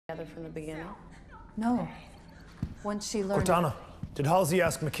together from the beginning? No. Once she learned... Cortana, did Halsey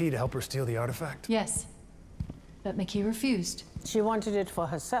ask McKee to help her steal the artifact? Yes. But McKee refused. She wanted it for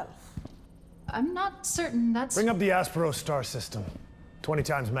herself. I'm not certain that's... Bring up the Aspero star system. 20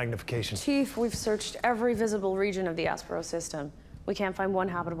 times magnification. Chief, we've searched every visible region of the Aspero system. We can't find one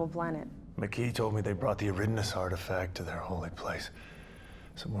habitable planet. McKee told me they brought the Eridanus artifact to their holy place.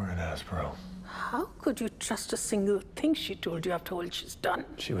 Somewhere in Aspero. How could you trust a single thing she told you after all she's done?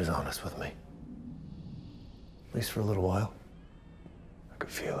 She was honest with me. At least for a little while. I could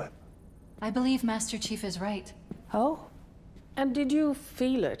feel it. I believe Master Chief is right. Oh? And did you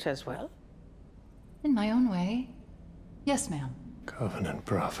feel it as well? In my own way. Yes, ma'am. Covenant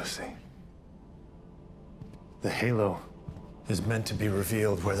prophecy. The halo is meant to be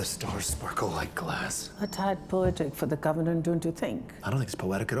revealed where the stars sparkle like glass. A tad poetic for the Covenant, don't you think? I don't think it's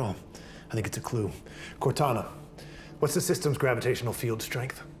poetic at all. I think it's a clue. Cortana, what's the system's gravitational field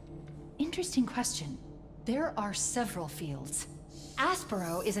strength? Interesting question. There are several fields.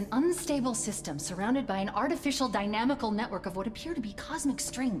 Aspero is an unstable system surrounded by an artificial dynamical network of what appear to be cosmic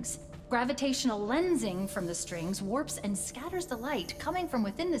strings. Gravitational lensing from the strings warps and scatters the light coming from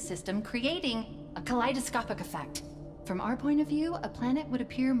within the system, creating a kaleidoscopic effect. From our point of view, a planet would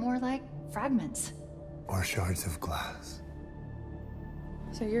appear more like fragments. Or shards of glass.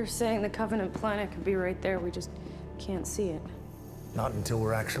 So you're saying the Covenant planet could be right there, we just can't see it? Not until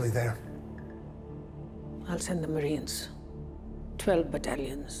we're actually there. I'll send the Marines. 12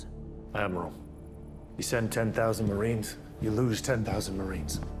 battalions. Admiral, you send 10,000 Marines, you lose 10,000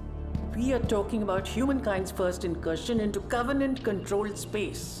 Marines. We are talking about humankind's first incursion into Covenant-controlled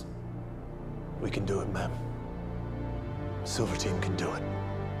space. We can do it, ma'am. Silver Team can do it.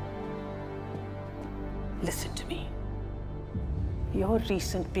 Listen to me. Your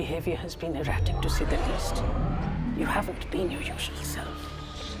recent behavior has been erratic, to say the least. You haven't been your usual self.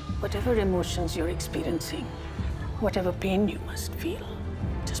 Whatever emotions you're experiencing, whatever pain you must feel,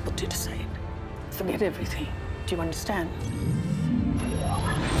 just put it aside. Forget everything. Do you understand?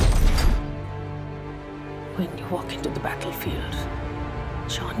 When you walk into the battlefield,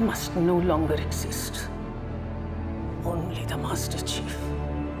 John must no longer exist. Only the Master Chief.